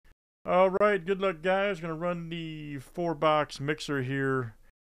All right, good luck, guys. Gonna run the 4-box mixer here,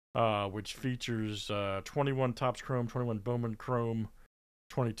 which features 21 Topps Chrome, 21 Bowman Chrome,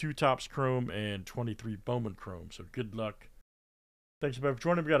 22 Topps Chrome, and 23 Bowman Chrome. So good luck. Thanks everybody for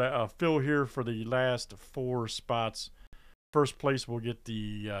joining. We got a fill here for the last 4 spots. First place we'll get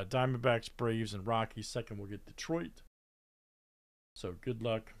the Diamondbacks, Braves, and Rockies. Second we'll get Detroit. So good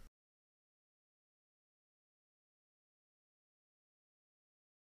luck.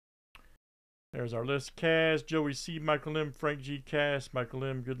 There's our list. Kaz, Joey C, Michael M, Frank G, Cass, Michael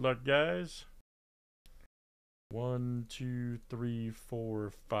M. Good luck, guys. 1, 2, 3,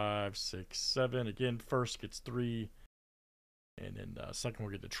 4, 5, 6, 7. Again, first gets 3. And then second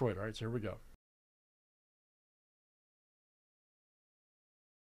we'll get Detroit. All right, so here we go.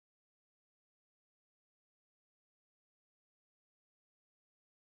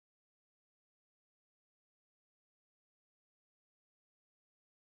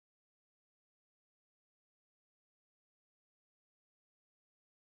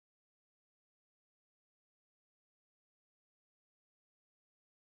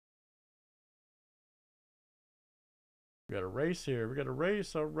 We got a race here. We got a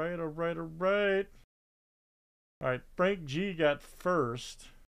race. All right, all right, all right. All right, Frank G got first.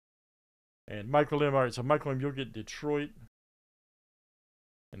 And Michael M. All right, so Michael M, you'll get Detroit.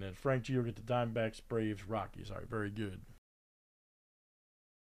 And then Frank G will get the Diamondbacks, Braves, Rockies. All right, very good.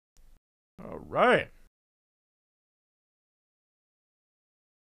 All right.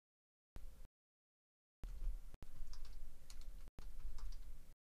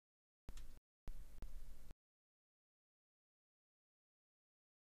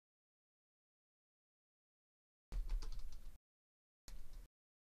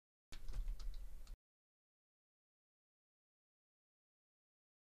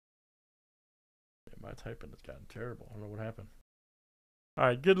 My typing has gotten terrible. I don't know what happened. All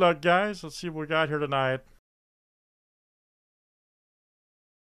right, good luck, guys. Let's see what we got here tonight.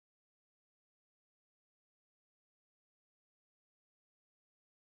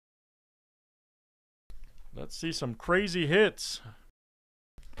 Let's see some crazy hits.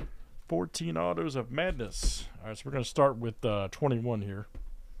 14 autos of madness. All right, so we're going to start with 21 here.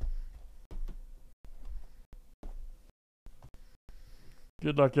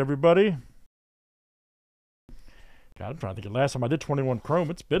 Good luck, everybody. God, I'm trying to think of the last time I did 21 Chrome.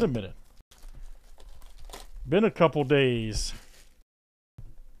 It's been a minute. Been a couple days.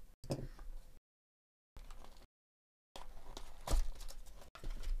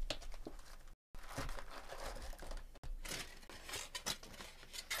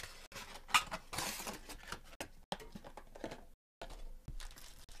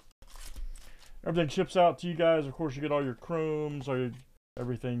 Everything ships out to you guys. Of course, you get all your Chromes, all your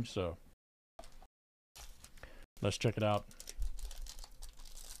everything. So let's check it out.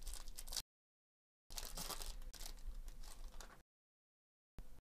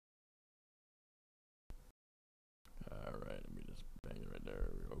 All right, let me just bang it right there.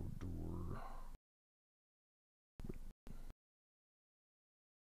 Odor.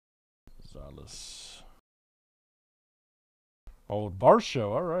 Gonzalez. Old Barshow.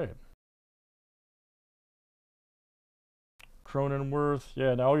 All right. Cronenworth.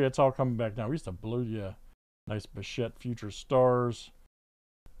 Yeah, now, yeah, it's all coming back now. We used to blow, yeah. Nice Bichette Future Stars.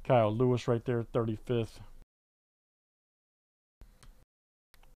 Kyle Lewis right there, 35th.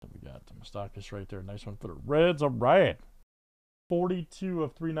 Then we got Mustakis right there. Nice one for the Reds. All right. 42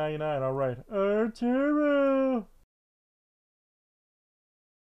 of 399. All right. Arturo.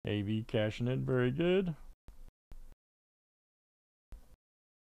 AV cashing in. Very good.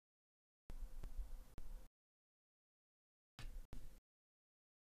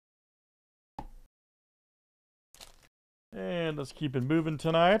 And let's keep it moving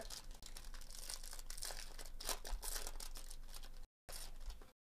tonight.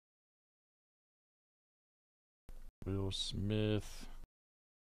 Will Smith.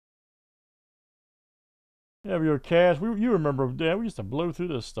 Yeah, we were cash. You remember, Dan, we used to blow through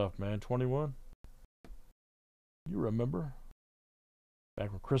this stuff, man. 21. You remember?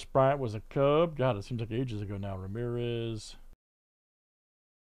 Back when Chris Bryant was a Cub. God, it seems like ages ago now. Ramirez.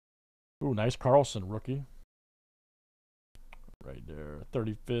 Ooh, nice Carlson rookie. Right there.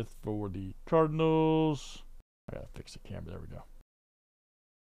 35th for the Cardinals. I gotta fix the camera. There we go.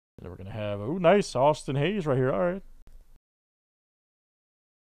 And then we're gonna have, ooh, nice Austin Hayes right here. All right.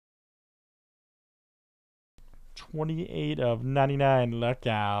 28 of 99. Luck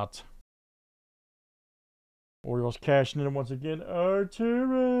out. Orioles cashing in once again.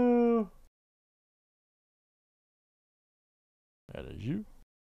 Arturo. That is you.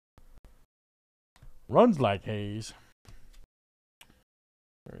 Runs like Hayes.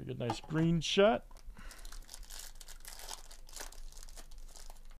 Very good, nice green shot.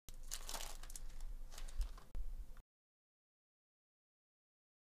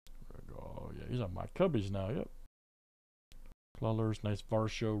 Oh yeah, he's on my Cubbies now. Yep. Clullers, nice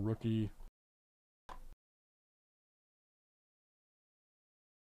Varsho rookie.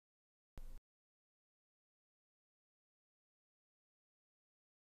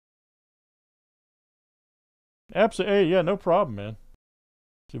 Absolutely, hey, yeah, no problem, man.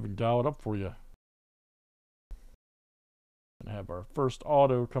 See if we can dial it up for you. Gonna have our first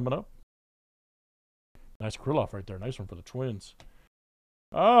auto coming up. Nice Krylov right there. Nice one for the Twins.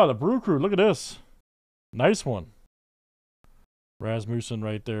 Ah, the Brew Crew. Look at this. Nice one. Rasmussen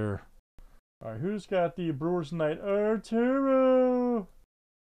right there. All right, who's got the Brewers tonight? Arturo.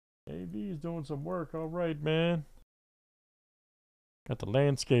 AB's doing some work. All right, man. Got the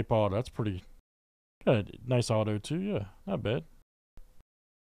landscape auto. That's pretty. Got a nice auto too. Yeah, not bad.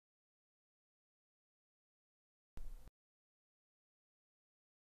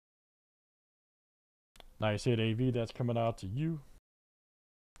 Nice hit, AV. That's coming out to you.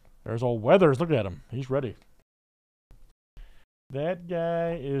 There's old Weathers. Look at him. He's ready. That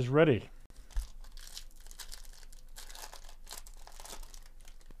guy is ready.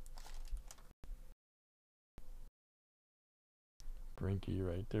 Grinky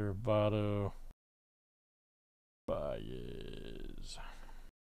right there. Votto. Baez.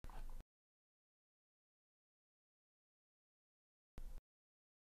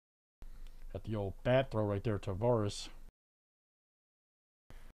 Got the old bat throw right there. Tavares.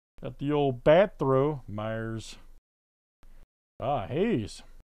 Got the old bat throw. Myers. Ah, Hayes.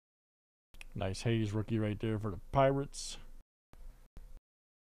 Nice Hayes rookie right there for the Pirates.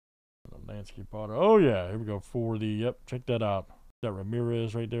 The landscape auto. Oh, yeah. Here we go for the, yep, check that out. Got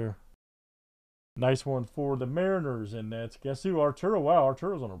Ramirez right there. Nice one for the Mariners. And that's, guess who? Arturo. Wow,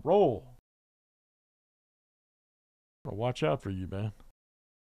 Arturo's on a roll. Watch out for you, man.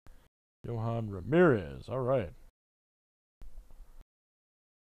 Johan Ramirez. All right.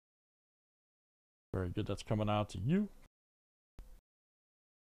 Very good. That's coming out to you.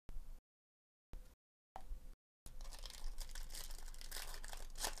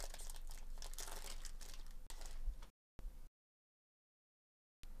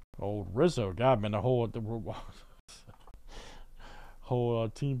 Old Rizzo. God, man, the whole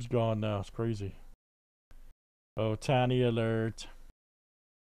team's gone now. It's crazy. Oh, Tiny alert.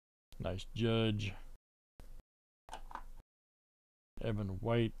 Nice Judge. Evan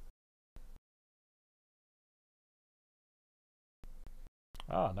White.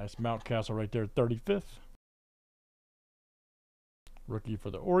 Ah, nice Mountcastle right there, 35th. Rookie for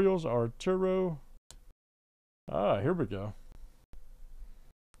the Orioles, Arturo. Ah, here we go.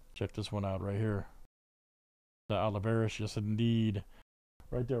 Check this one out right here. The Oliveris, yes indeed.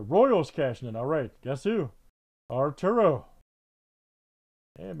 Right there, Royals cashing in. All right, guess who? Arturo.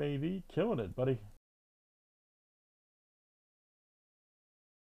 MAV, killing it, buddy.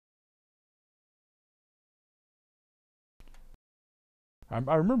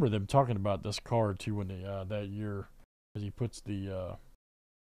 I remember them talking about this card too when they that year, because he puts the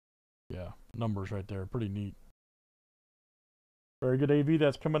yeah, numbers right there. Pretty neat. Very good, AV.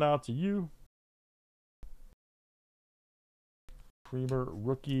 That's coming out to you. Creamer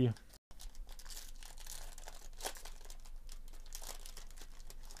rookie.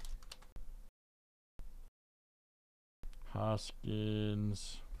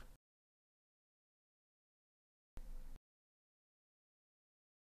 Hoskins.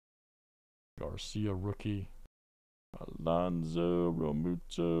 Garcia rookie. Alonso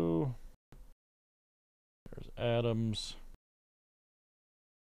Romuto. There's Adams.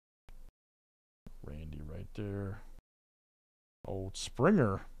 Randy right there. Old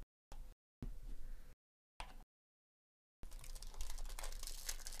Springer.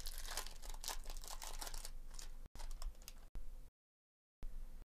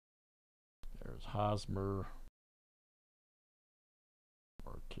 There's Hosmer.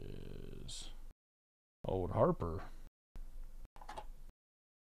 Marquez. Old Harper.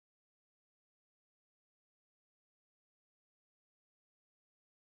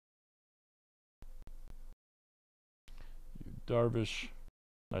 Darvish.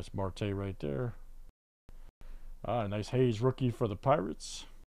 Nice Marte right there. Ah, nice Hayes rookie for the Pirates.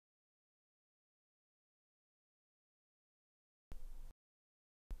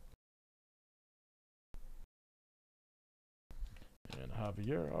 And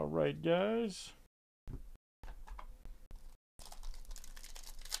Javier. All right, guys.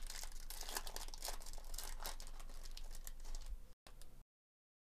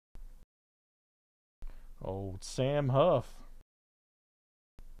 Old Sam Huff.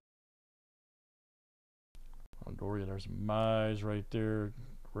 Longoria, there's Mize right there.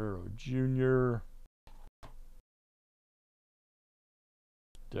 Guerrero Jr.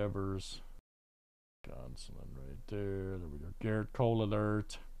 Devers. Gonsolin right there. There we go. Garrett Cole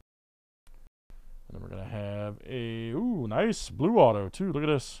alert. And then we're going to have a, ooh, nice blue auto too. Look at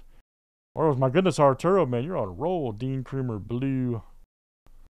this. Oh my goodness, Arturo, man, you're on a roll. Dean Creamer blue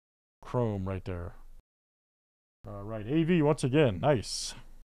chrome right there. All right, AV once again. Nice.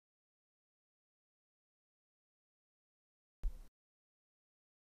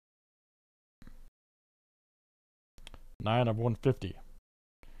 Nine of 150.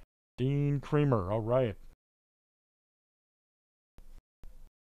 Dean Creamer. All right.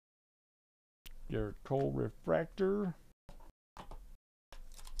 Garrett Cole refractor.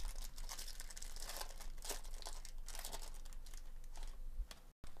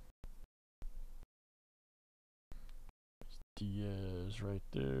 Diaz right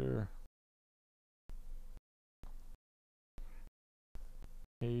there.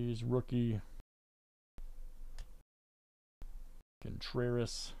 Hayes rookie.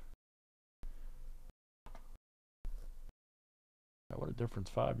 Contreras. What a difference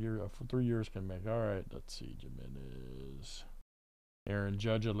 5 years, 3 years can make. All right, let's see. Jimenez. Aaron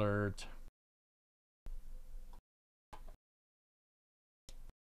Judge alert.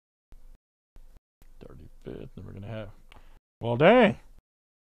 Then we're going to have, well, dang.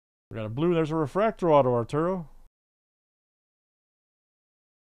 We got a blue. There's a refractor auto, Arturo.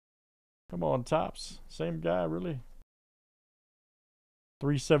 Come on, Tops. Same guy, really.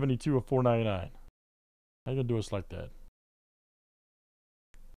 372 of 499. How you going to do us like that?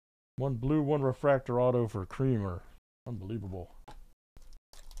 One blue, one refractor auto for Creamer. Unbelievable.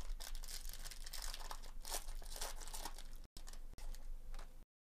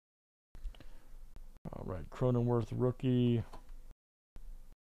 All right, Cronenworth rookie.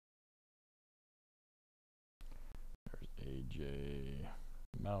 There's AJ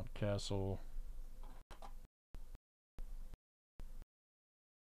Mountcastle.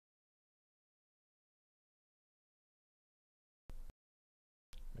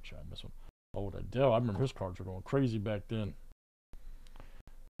 Make sure I miss one. Oh, that Dell. I remember his cards were going crazy back then.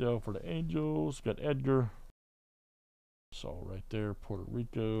 Dell for the Angels. Got Edgar. Saul right there. Puerto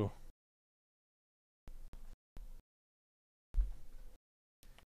Rico.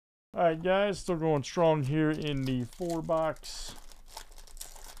 All right, guys, still going strong here in the 4-box.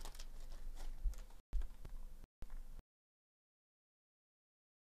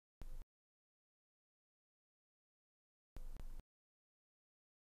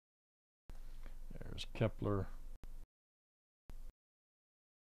 There's Kepler.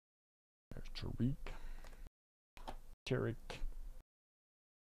 There's Tariq. Tarek.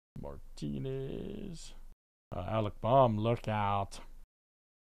 Martinez. Alec Baum, look out.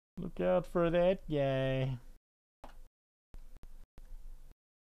 Look out for that guy.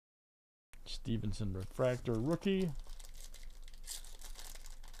 Stevenson refractor rookie.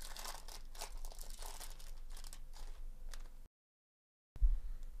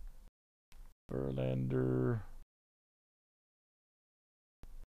 Verlander.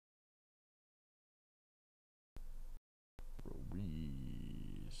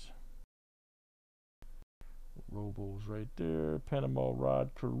 Ruiz. Robles right there. Panama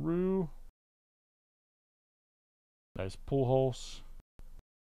Rod Carew. Nice Pujols.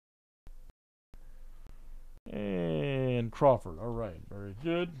 And Crawford. All right, very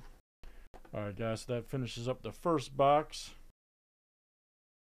good. All right, guys, so that finishes up the first box.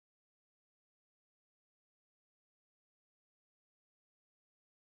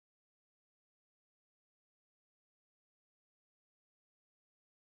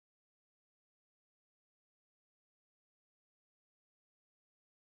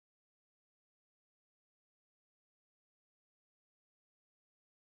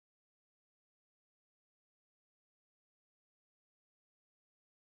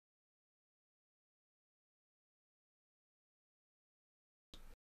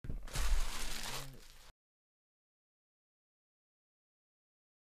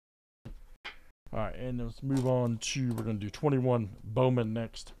 All right, and let's move on to, we're going to do 21 Bowman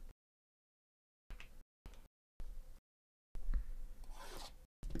next.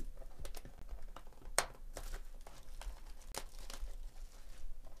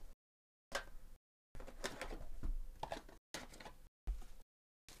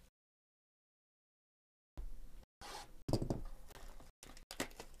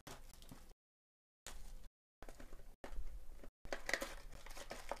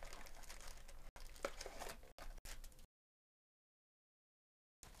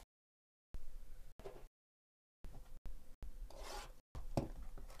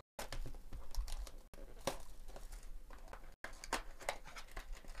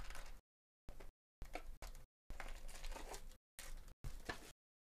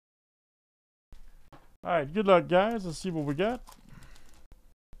 All right, good luck, guys. Let's see what we got.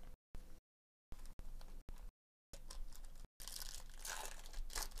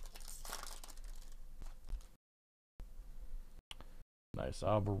 Nice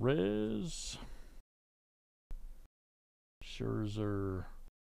Alvarez. Scherzer.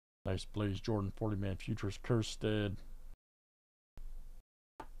 Nice Blaze Jordan 40-man futures Kerstead.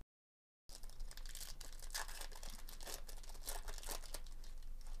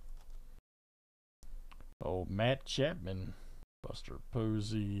 Oh, Matt Chapman. Buster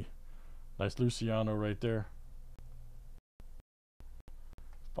Posey. Nice Luciano right there.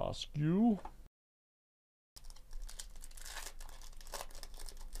 Foscue.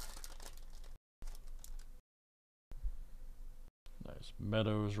 Nice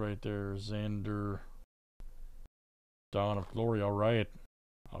Meadows right there. Xander. Dawn of Glory. All right.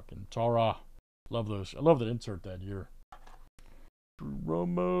 Alcantara. Love those. I love that insert that year. Drew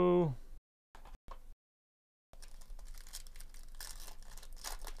Romo.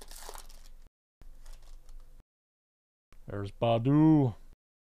 There's Badu.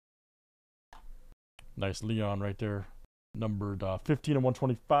 Nice Leon right there. Numbered 15 and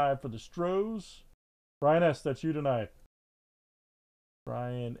 125 for the Stros. Brian S., that's you tonight.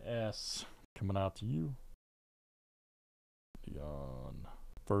 Brian S. coming out to you. Leon.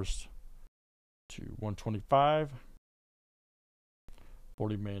 First to 125.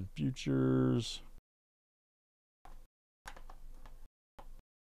 40-man futures.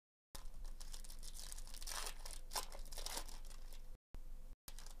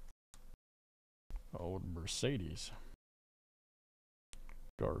 Old Mercedes.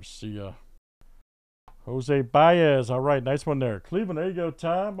 Garcia. Jose Baez. All right, nice one there. Cleveland, there you go,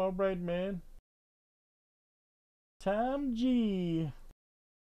 Tom. All right, man. Tom G.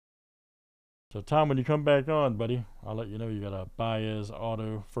 So, Tom, when you come back on, buddy, I'll let you know you got a Baez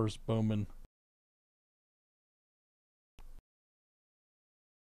auto, first Bowman.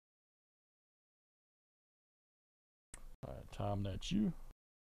 All right, Tom, that's you.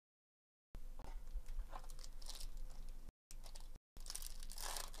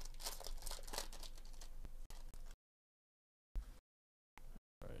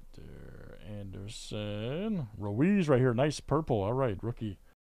 Anderson. Ruiz right here. Nice purple. All right, rookie.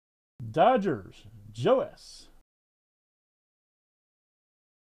 Dodgers. Joe S.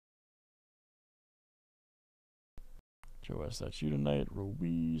 Joe S., that's you tonight.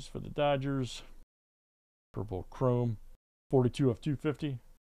 Ruiz for the Dodgers. Purple chrome. 42 of 250.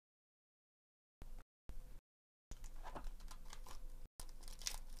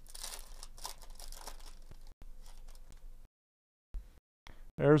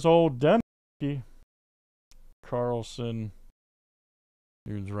 There's old Denny. Carlson.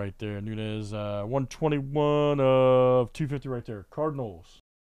 Nunez right there. Nunez, 121 of 250 right there. Cardinals.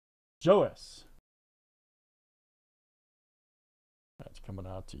 Joe S. That's coming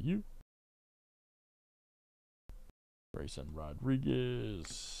out to you. Grayson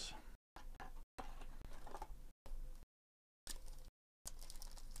Rodriguez.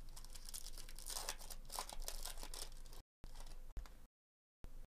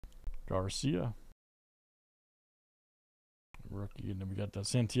 Garcia. Rookie. And then we got the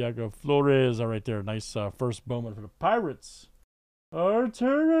Santiago Flores right there. Nice first Bowman for the Pirates.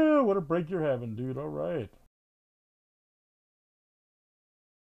 Arturo. What a break you're having, dude. All right.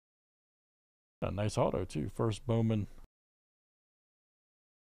 A nice auto, too. First Bowman.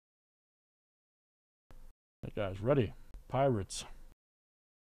 Hey, guys, ready? Pirates.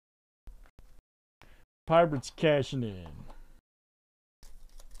 Pirates cashing in.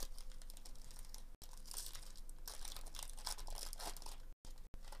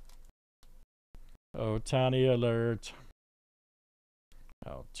 Ohtani alert.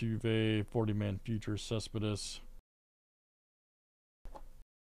 Altuve, 40-man future, Cespedes.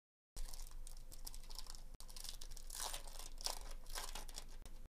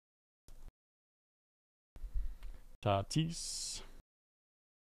 Tatis.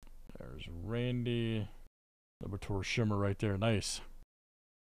 There's Randy. Libertor Shimmer right there. Nice.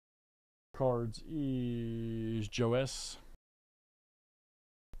 Cards is Joe S.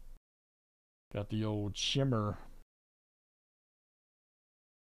 Got the old Shimmer.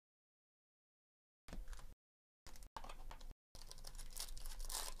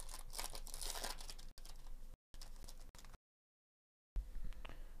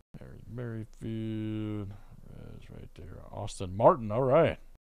 There's Merrifield. There's right there. Austin Martin. All right.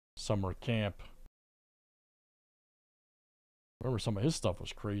 Summer camp. Remember, some of his stuff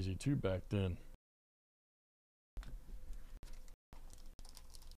was crazy too back then.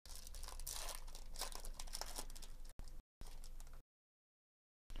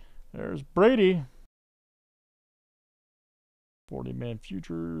 There's Brady. 40-man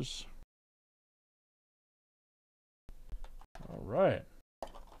futures. All right.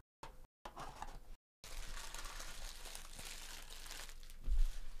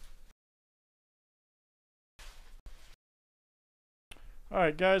 All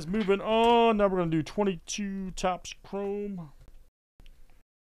right, guys, moving on. Now we're going to do 22 Topps Chrome.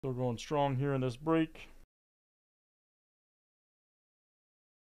 Still going strong here in this break.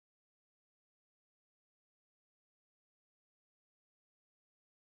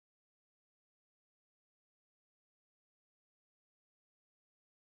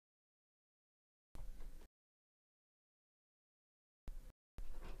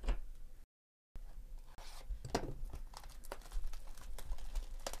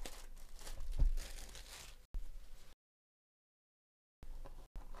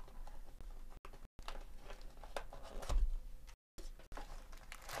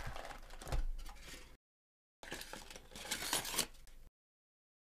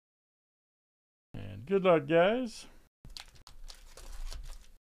 And good luck, guys.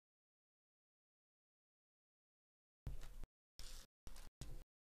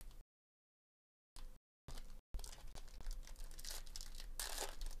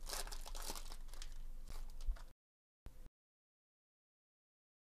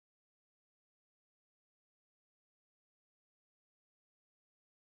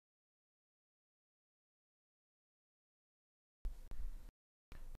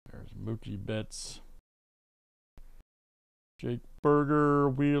 There's Mookie Betts, Jake Berger,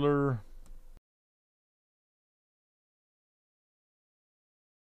 Wheeler,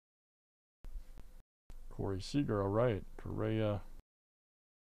 Corey Seager, all right, Correa,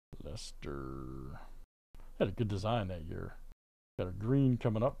 Lester. Had a good design that year. Got a green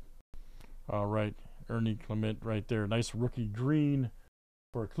coming up. All right, Ernie Clement right there. Nice rookie green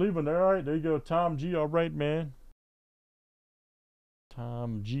for Cleveland. All right, there you go, Tom G. All right, man.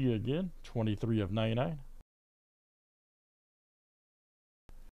 Tom G again, 23 of 99.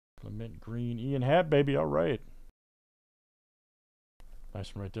 Clement green, Ian Happ, baby. All right.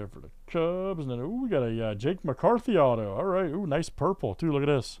 Nice one right there for the Cubs. And then, ooh, we got a Jake McCarthy auto. All right. Ooh, nice purple, too. Look at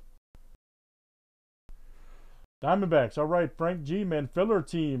this. Diamondbacks. All right. Frank G, man. Filler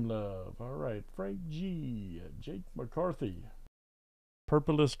team love. All right. Frank G. Jake McCarthy.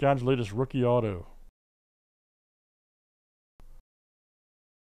 Purpleless Gonzalez rookie auto.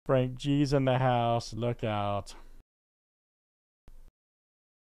 Frank G's in the house. Look out.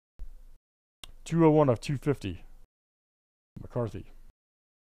 201 of 250. McCarthy.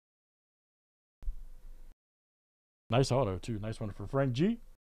 Nice auto, too. Nice one for Frank G.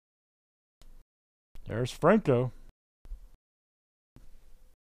 There's Franco.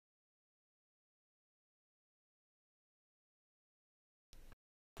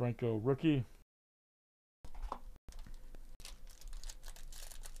 Franco rookie.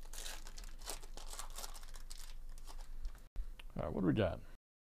 All right, what do we got?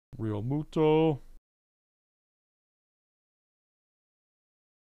 Real Muto.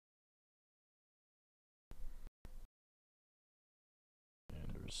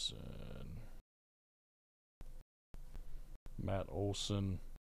 Anderson. Matt Olson.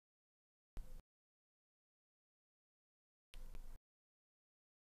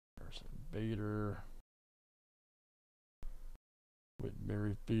 Harrison Bader. Whit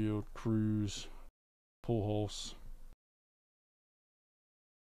Merrifield. Cruz. Pujols.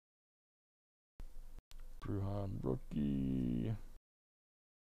 Bruhan rookie.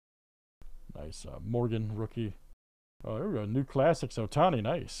 Nice Morgan rookie. Oh, there we go. New Classics Ohtani.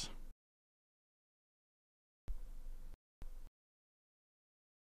 Nice.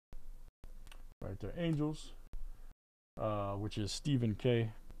 Right there. Angels. Which is Stephen K.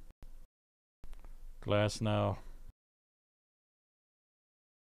 Glass now.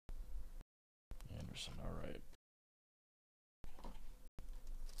 Anderson. All right.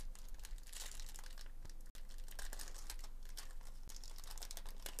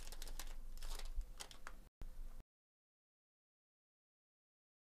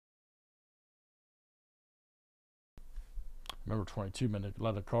 Remember 22 minute, a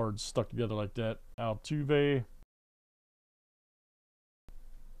lot of cards stuck together like that. Altuve.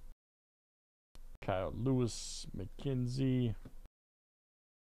 Kyle Lewis, McKenzie.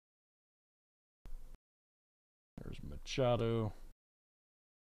 There's Machado.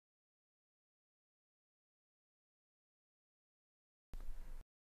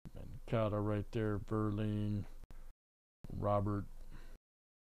 Mancata right there. Verlaine. Robert.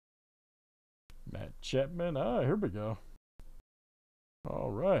 Matt Chapman. Ah, here we go.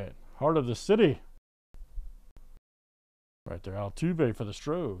 All right. Heart of the City. Right there. Altuve for the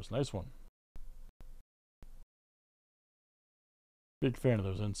Stros. Nice one. Big fan of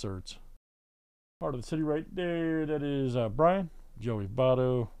those inserts. Heart of the City right there. That is Brian, Joey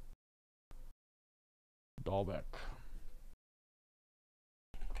Votto, Dahlbeck.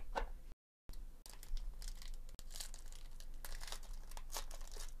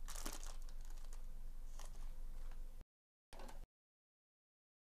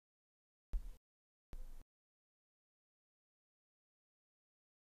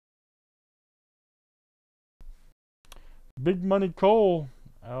 Big Money Cole,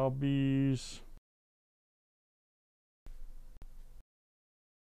 Albies.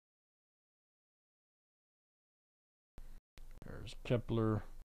 There's Kepler,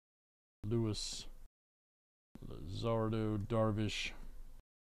 Lewis, Luzardo, Darvish.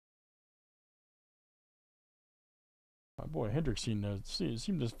 My boy Hendricks seemed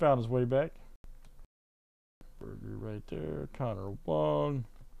to have found his way back. Berger right there. Connor Wong.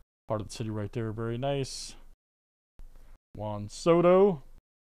 Heart of the City right there. Very nice. Juan Soto.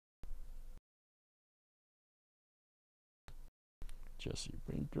 Jesse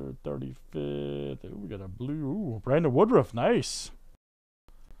Winker, 35th. Ooh, we got a blue. Ooh, Brandon Woodruff. Nice.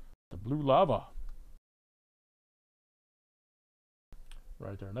 The blue lava.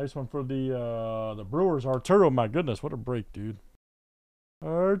 Right there. Nice one for the Brewers. Arturo, my goodness. What a break, dude.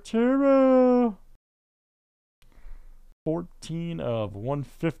 Arturo. 14 of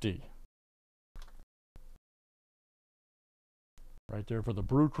 150. Right there for the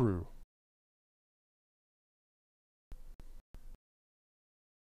Brew Crew.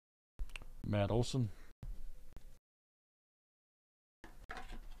 Matt Olson.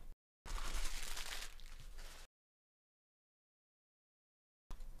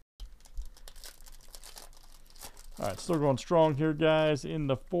 All right, still going strong here, guys, in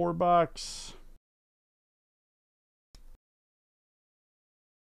the 4-box.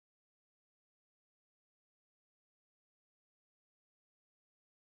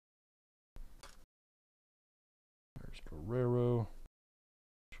 There's Guerrero.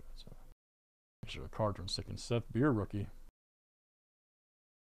 Make sure the cards are sticking. Seth Beer rookie.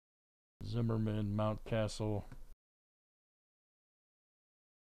 Zimmerman, Mountcastle.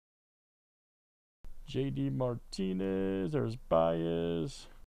 J.D. Martinez. There's Baez.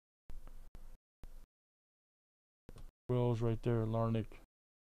 Wells right there. Larnick.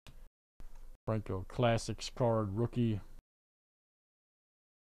 Franco Classics card rookie.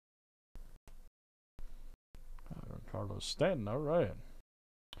 Carlos Stanton. All right.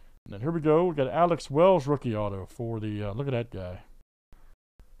 And then here we go. We got Alex Wells rookie auto for the, look at that guy.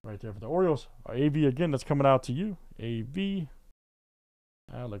 Right there for the Orioles. AV again, that's coming out to you. AV.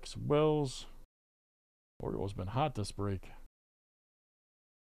 Alex Wells. Orioles been hot this break.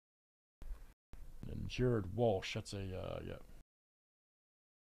 And Jared Walsh. That's a, yeah.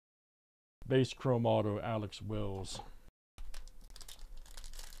 Base chrome auto, Alex Wells.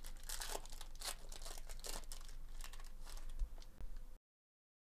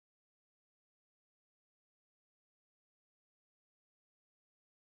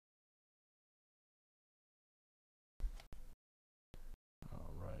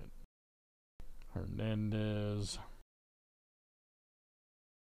 Hernandez.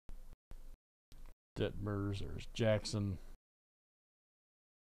 Detmers. There's Jackson.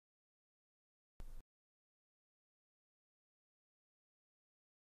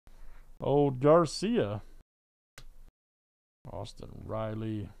 Old Garcia. Austin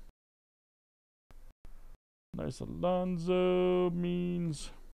Riley. Nice Alonzo.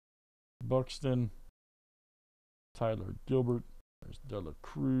 Means. Buxton. Tyler Gilbert. There's Dela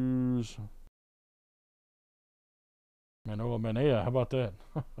Cruz. Manoa Manea, how about that?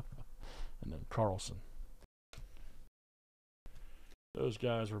 And then Carlson. Those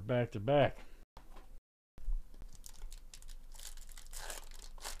guys were back to back.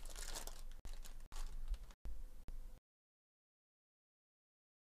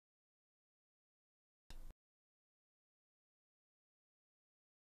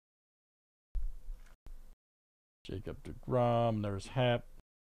 Jacob deGrom, there's Happ,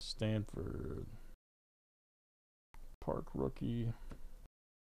 Stanford. Park rookie.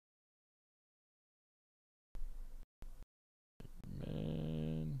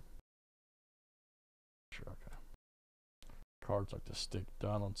 Man. Sure, okay. Cards like the stick.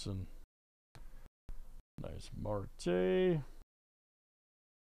 Donaldson. Nice Marte. There's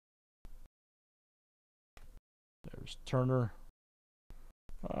Turner.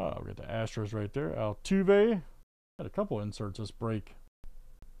 Ah, we got the Astros right there. Altuve. Had a couple inserts this break.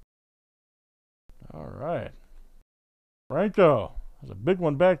 All right. Franco. That was a big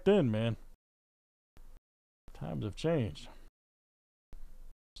one back then, man. Times have changed.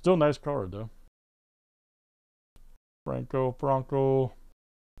 Still nice card, though. Franco.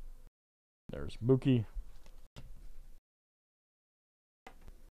 There's Mookie.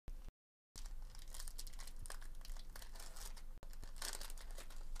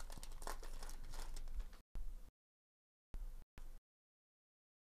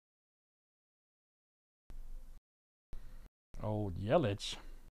 Old Yelich.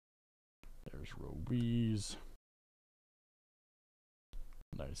 There's Ruiz.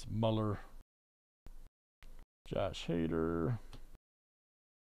 Nice Muller. Josh Hader.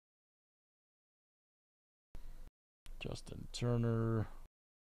 Justin Turner.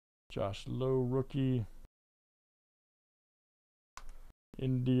 Josh Lowe, rookie.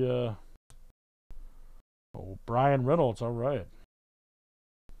 India. Oh, Brian Reynolds. All right.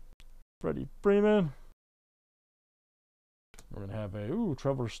 Freddie Freeman. We're going to have a,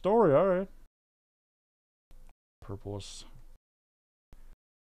 Trevor Story. All right. Purples.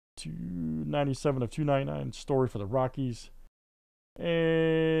 297 of 299. Story for the Rockies.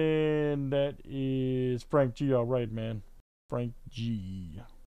 And that is Frank G. All right, man. Frank G.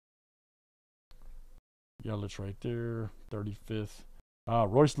 Yelich right there. 35th.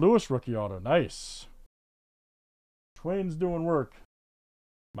 Royce Lewis rookie auto. Nice. Twins doing work.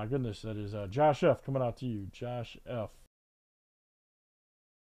 My goodness, that is Josh F. coming out to you. Josh F.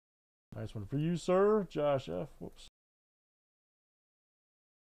 Nice one for you, sir. Josh F. Whoops.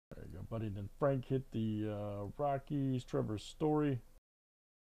 There you go, buddy. Then Frank hit the Rockies. Trevor Story.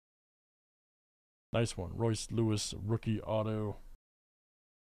 Nice one. Royce Lewis rookie auto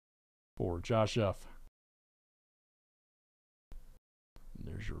for Josh F. And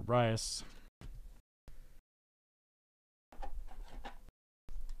there's your Rice.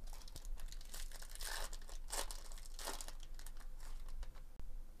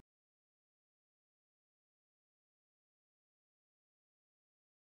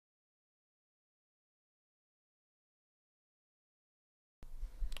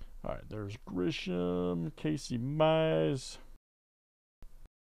 All right, there's Grisham, Casey Mize,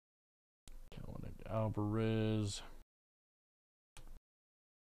 Alvarez,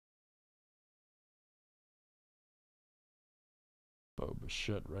 Bo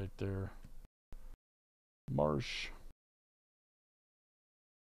Bichette right there, Marsh,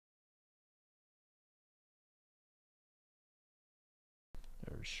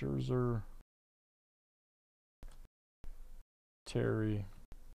 there's Scherzer, Terry,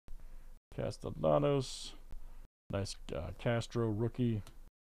 Castellanos, nice Castro rookie,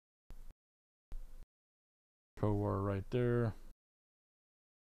 Kowar right there.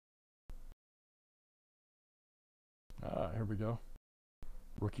 Here we go.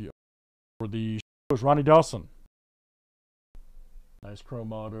 Rookie for the Stros, Ronnie Dawson. Nice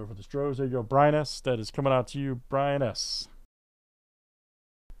chrome auto for the Stros. There you go, Brian S. That is coming out to you, Brian S.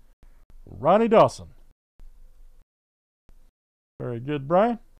 Ronnie Dawson. Very good,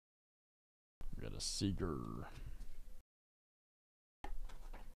 Brian. We got a Seager.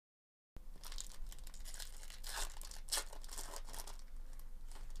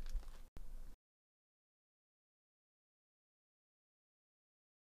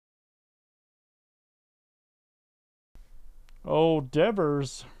 Oh,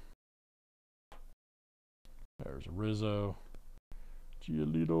 Devers. There's Rizzo.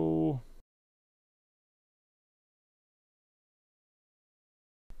 Giolito.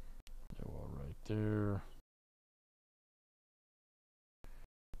 Right there.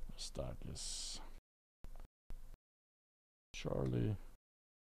 Stockis. Charlie.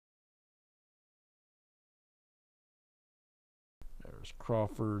 There's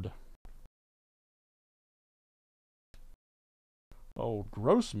Crawford. Oh,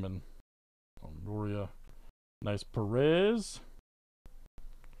 Grossman. Longoria. Nice Perez.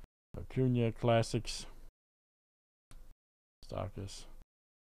 Acuna Classics. Stockis.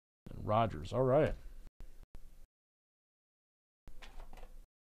 And Rogers. All right.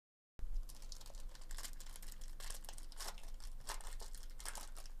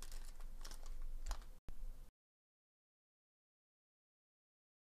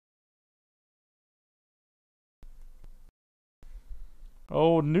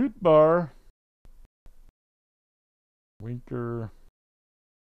 Oh, Newt Bar. Winker.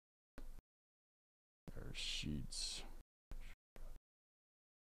 There's Sheets.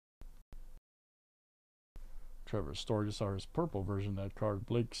 Trevor Story, just saw his purple version of that card.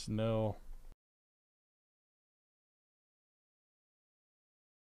 Blake Snell.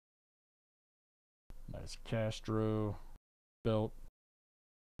 Nice Castro. Belt.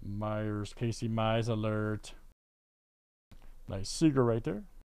 Myers. Casey Mize alert. Nice Seager right there.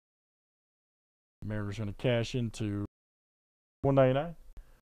 Mariners going to cash into $199.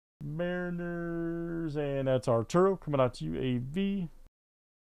 Mariners, and that's Arturo coming out to you, AV.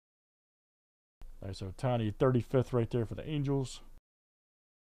 Nice Otani, 35th right there for the Angels.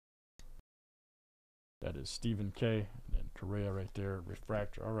 That is Stephen K. And then Correa right there,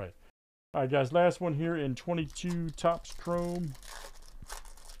 refractor. All right. All right, guys, last one here in 22 Topps Chrome.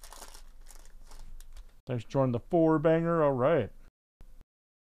 Thanks for joining the 4-banger. All right.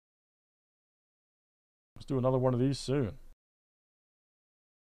 Let's do another one of these soon.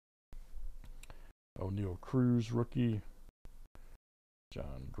 O'Neal Cruz, rookie.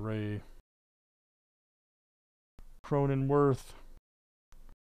 John Gray. Cronenworth.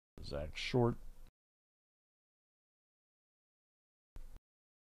 Zach Short.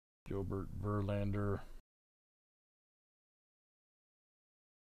 Gilbert Verlander.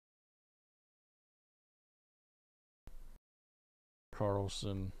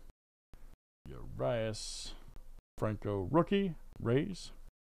 Carlson. Urias. Franco, rookie. Rays.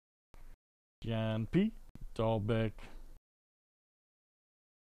 Jan P. Dahlbeck.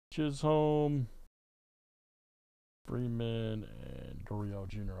 Chisholm. Freeman and Gurriel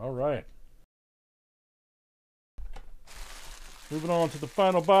Jr. All right. Moving on to the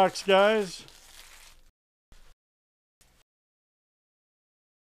final box, guys.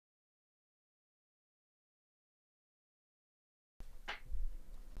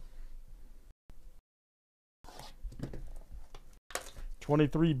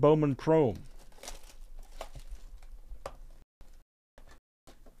 '23 Bowman Chrome.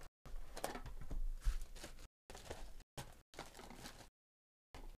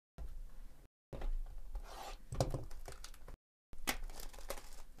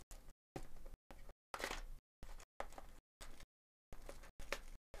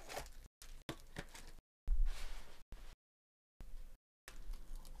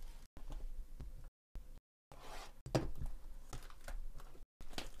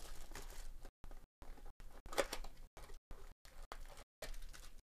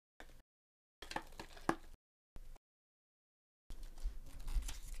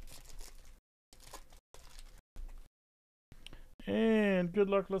 And good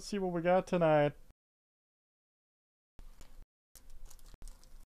luck. Let's see what we got tonight.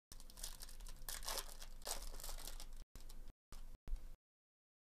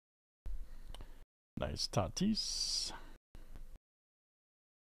 Nice Tatis.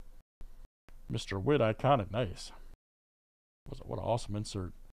 Mr. Witt, iconic. Nice. What an awesome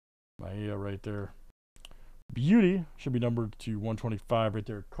insert. Maia right there. Beauty. Should be numbered to 125 right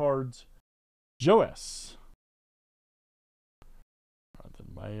there. Cards. Joe S. Then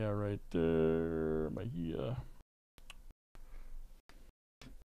Maya right there. Mahia.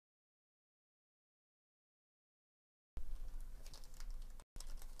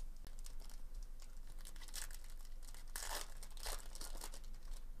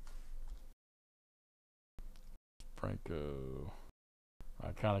 Franco.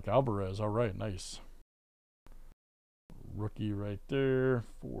 Iconic Alvarez. All right, nice. Rookie right there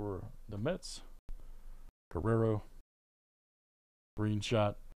for the Mets. Guerrero. Green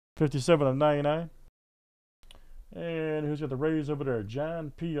shot. 57 of 99. And who's got the Rays over there?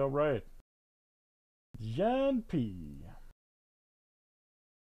 John P. All right. John P.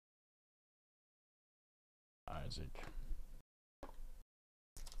 Isaac.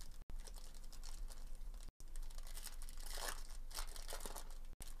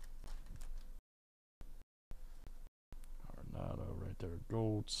 Arnado right there.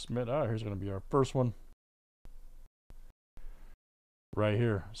 Goldsmith. Ah, here's going to be our first one. Right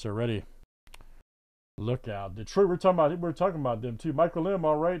here. So ready. Look out. Detroit, we're talking about them too. Michael M,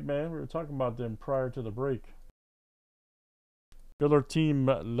 all right, man. We were talking about them prior to the break. Biller Team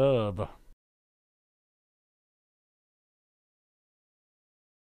Love.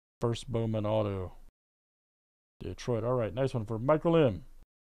 First Bowman auto. Detroit. All right, nice one for Michael M.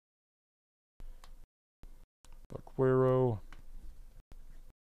 Vaquero.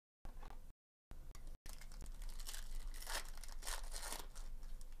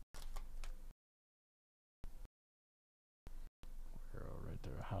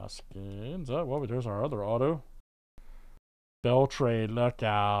 Hoskins. Oh, well, there's our other auto. Beltre, look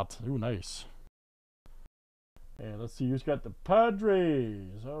out. Ooh, nice. And let's see who's got the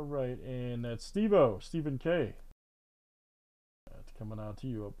Padres. All right, and that's Stephen K. That's coming out to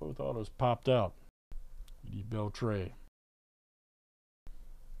you. Both autos popped out. Edie Beltre.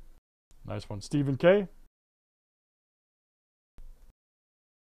 Nice one, Stephen K.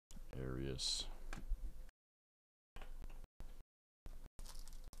 Arias.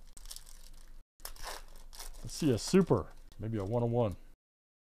 Let's see a super, maybe a 101.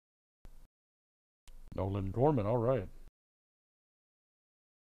 Nolan Gorman, all right.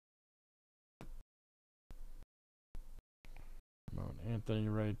 Anthony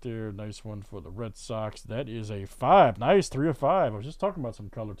right there. Nice one for the Red Sox. That is a 5. Nice. 3 of 5. I was just talking about some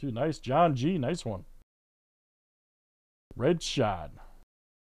color, too. Nice. John G. Nice one. Red Shot.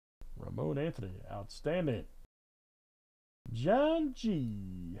 Ramon Anthony. Outstanding. John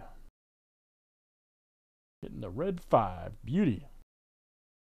G. Hitting the red 5. Beauty.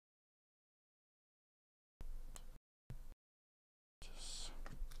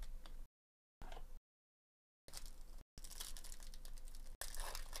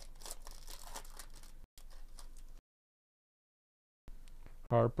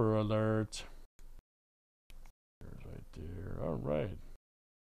 Harper alert. There's right there. All right.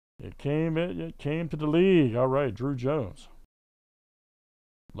 It came to the league. All right, Drew Jones.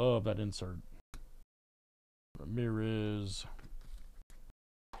 Love that insert. Ramirez.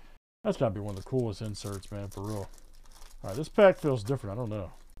 That's got to be one of the coolest inserts, man, for real. All right, this pack feels different. I don't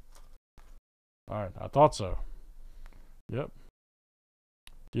know. All right, I thought so. Yep.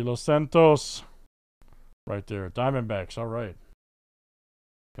 De Los Santos. Right there. Diamondbacks. All right.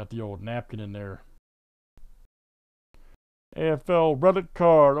 Got the old napkin in there. AFL relic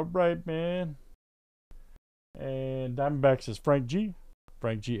card. All right, man. And Diamondbacks is Frank G.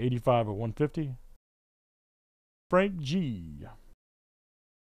 Frank G, 85 of 150. Frank G.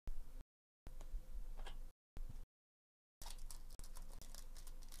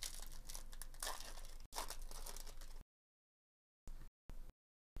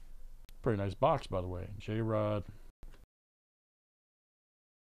 Pretty nice box, by the way. J-Rod.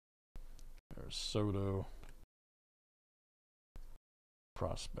 There's Soto.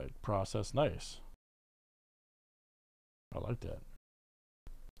 Prospect process. Nice. I like that.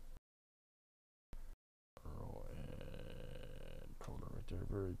 Earl and Kohler right there.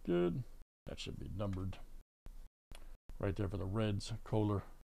 Very good. That should be numbered. Right there for the Reds. Kohler.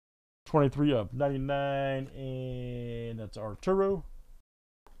 23 of 99. And that's Arturo.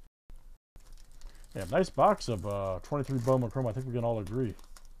 Yeah, nice box of 23 Bowman Chrome. I think we can all agree.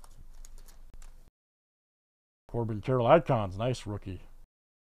 Corbin Carroll Icons. Nice rookie.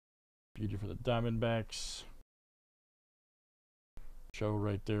 Beauty for the Diamondbacks. Show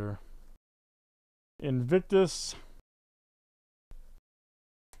right there. Invictus.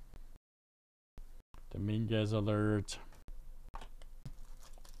 Dominguez alert.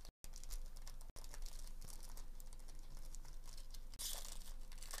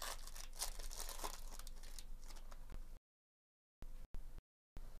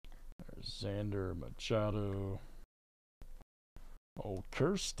 There's Xander Machado. Old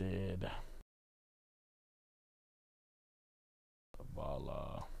Kirstead.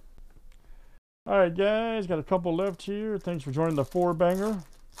 Voila. Alright, guys. Got a couple left here. Thanks for joining the 4-banger.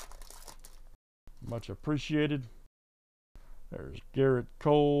 Much appreciated. There's Garrett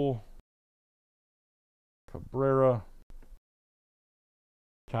Cole. Cabrera.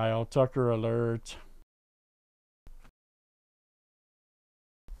 Kyle Tucker alert.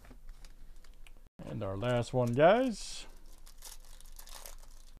 And our last one, guys.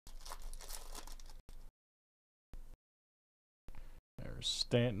 There's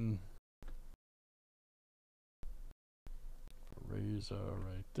Stanton. Reza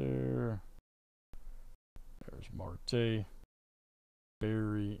right there. There's Marte.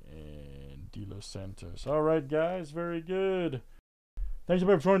 Barry and De Los Santos. All right, guys. Very good. Thanks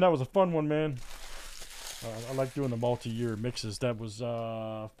everybody for joining. That was a fun one, man. I like doing the multi-year mixes. That was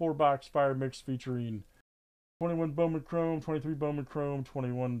 4-box Fire Mix featuring 21 Bowman Chrome, 23 Bowman Chrome,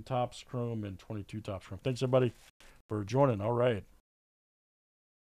 21 Topps Chrome, and 22 Topps Chrome. Thanks, everybody, for joining. All right.